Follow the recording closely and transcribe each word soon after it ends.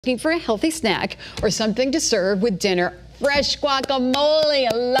Looking for a healthy snack or something to serve with dinner? Fresh guacamole,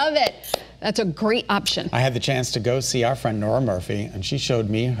 I love it. That's a great option. I had the chance to go see our friend Nora Murphy, and she showed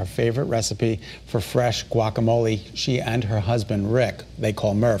me her favorite recipe for fresh guacamole. She and her husband Rick, they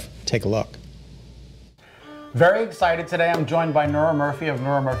call Murph. Take a look. Very excited today. I'm joined by Nora Murphy of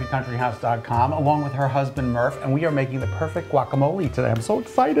NoraMurphyCountryHouse.com along with her husband Murph, and we are making the perfect guacamole today. I'm so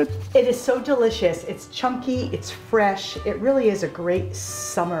excited. It is so delicious. It's chunky, it's fresh. It really is a great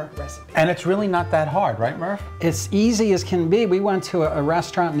summer recipe. And it's really not that hard, right, Murph? It's easy as can be. We went to a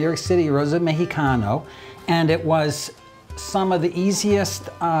restaurant in New York City, Rosa Mexicano, and it was some of the easiest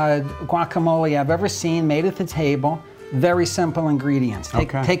guacamole I've ever seen, made at the table. Very simple ingredients.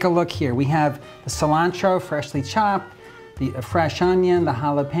 Take a look here. We have the cilantro, freshly chopped, the fresh onion, the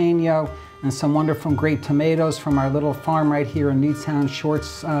jalapeno, and some wonderful grape tomatoes from our little farm right here in Newtown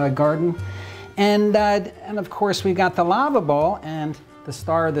Shorts Garden. And of course, we've got the lava bowl and the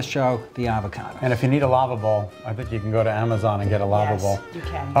star of the show, the avocado. And if you need a lava bowl, I think you can go to Amazon and get a lava bowl. Yes, you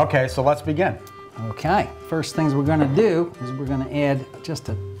can. Okay, so let's begin. Okay, first things we're gonna do is we're gonna add just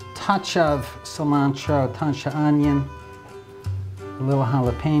a touch of cilantro, a touch of onion, a little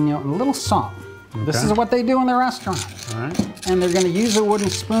jalapeno, and a little salt. Okay. This is what they do in the restaurant. All right. And they're gonna use a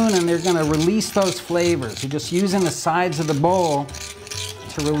wooden spoon and they're gonna release those flavors. You're just using the sides of the bowl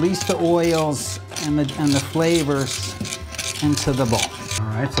to release the oils and the flavors into the bowl.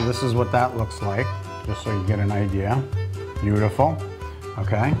 All right, so this is what that looks like, just so you get an idea. Beautiful,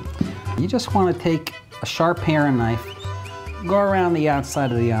 okay. You just wanna take a sharp paring knife, go around the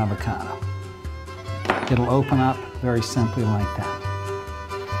outside of the avocado. It'll open up very simply like that.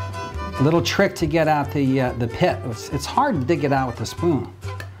 A little trick to get out the pit. It's hard to dig it out with a spoon.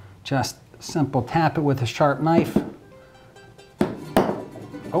 Just simple tap it with a sharp knife.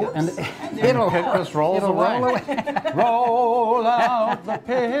 Oh, and it'll just rolls away. Roll out the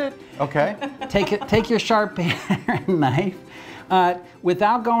pit. Okay. Take your sharp paring knife.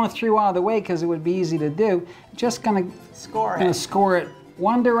 Without going through all the way, because it would be easy to do, just gonna score it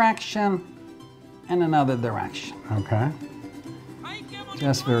one direction and another direction. Okay.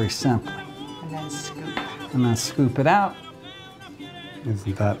 Just very simply. And then scoop. And then scoop it out.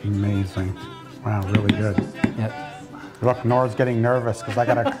 Isn't that amazing? Wow, really good. Yep. Look, Nora's getting nervous because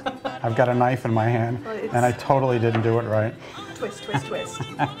I've got a knife in my hand, and I totally didn't do it right. Twist, twist, twist.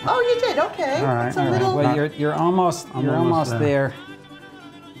 Oh, you did. Okay. All right. It's a little. Well, you're almost there.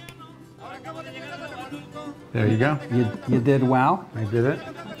 There you go. You did well. I did it.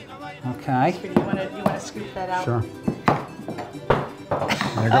 Okay. You want to scoop that out? Sure.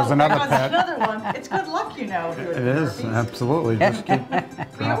 There goes another pit. Another one. It's good luck, you know. It is, absolutely. Just keep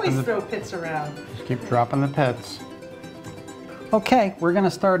we always throw pits around. Just keep dropping the pits. Okay, we're going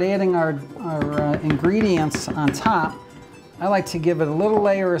to start adding our ingredients on top. I like to give it a little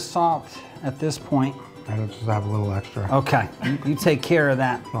layer of salt at this point. I just have a little extra. Okay, you take care of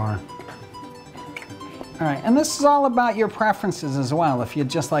that. Sure. All right, and this is all about your preferences as well. If you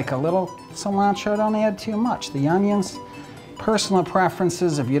just like a little cilantro, don't add too much. The onions, personal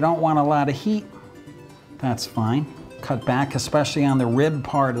preferences. If you don't want a lot of heat, that's fine. Cut back, especially on the rib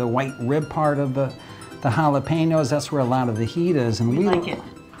part, the white rib part of the jalapenos. That's where a lot of the heat is, and we like it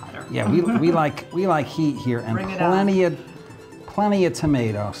hotter. Yeah, we like heat here, and plenty of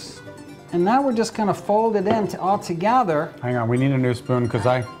tomatoes. And now we're just gonna fold it in all together. Hang on, we need a new spoon because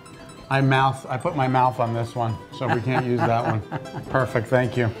I put my mouth on this one, so we can't use that one. Perfect,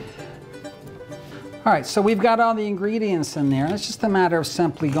 thank you. All right, so we've got all the ingredients in there. It's just a matter of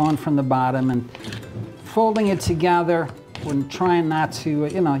simply going from the bottom and folding it together and trying not to,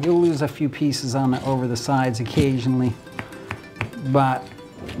 you'll lose a few pieces over the sides occasionally, but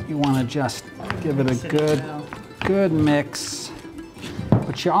you want to just give it a good mix.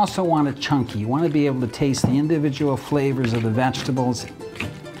 But you also want it chunky. You want to be able to taste the individual flavors of the vegetables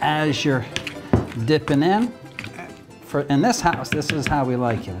as you're dipping in. In this house, this is how we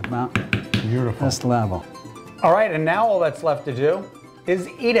like it, about beautiful. This level. All right, and now all that's left to do is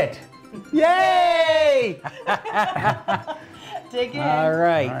eat it. Yay! Dig in. All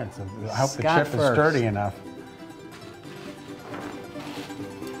right. All right, so I hope the chip is sturdy enough.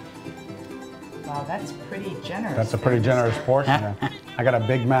 Wow, that's pretty generous. That's a pretty generous portion there. I got a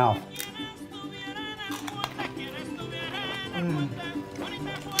big mouth.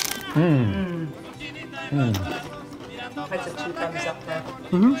 That's a 2 thumbs up there.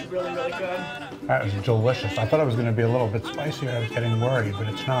 It's really, really good. That was delicious. I thought it was going to be a little bit spicier. I was getting worried, but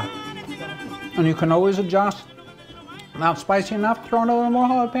it's not. And you can always adjust. Not spicy enough, throw in a little more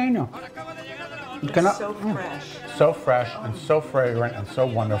jalapeno. It's so fresh. So fresh and so fragrant and so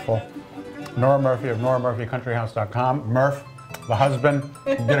wonderful. Nora Murphy of NoraMurphyCountryHouse.com. Murph, the husband.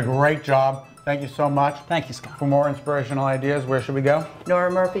 You did a great job. Thank you so much. Thank you, Scott. For more inspirational ideas, where should we go?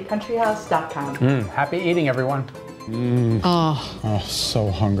 NoraMurphyCountryHouse.com. Happy eating, everyone. Oh, so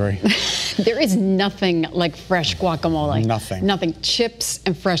hungry. There is nothing like fresh guacamole. Nothing. Nothing. Chips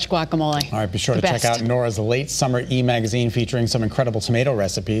and fresh guacamole. All right, be sure to The check best. out Nora's late summer e-magazine featuring some incredible tomato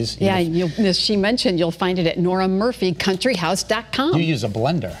recipes. Yeah, as she mentioned, you'll find it at NoraMurphyCountryHouse.com. You use a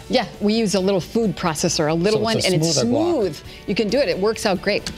blender. Yeah, we use a little food processor, a little So one, it's a and it's smoother guac. smooth. You can do it. It works out great.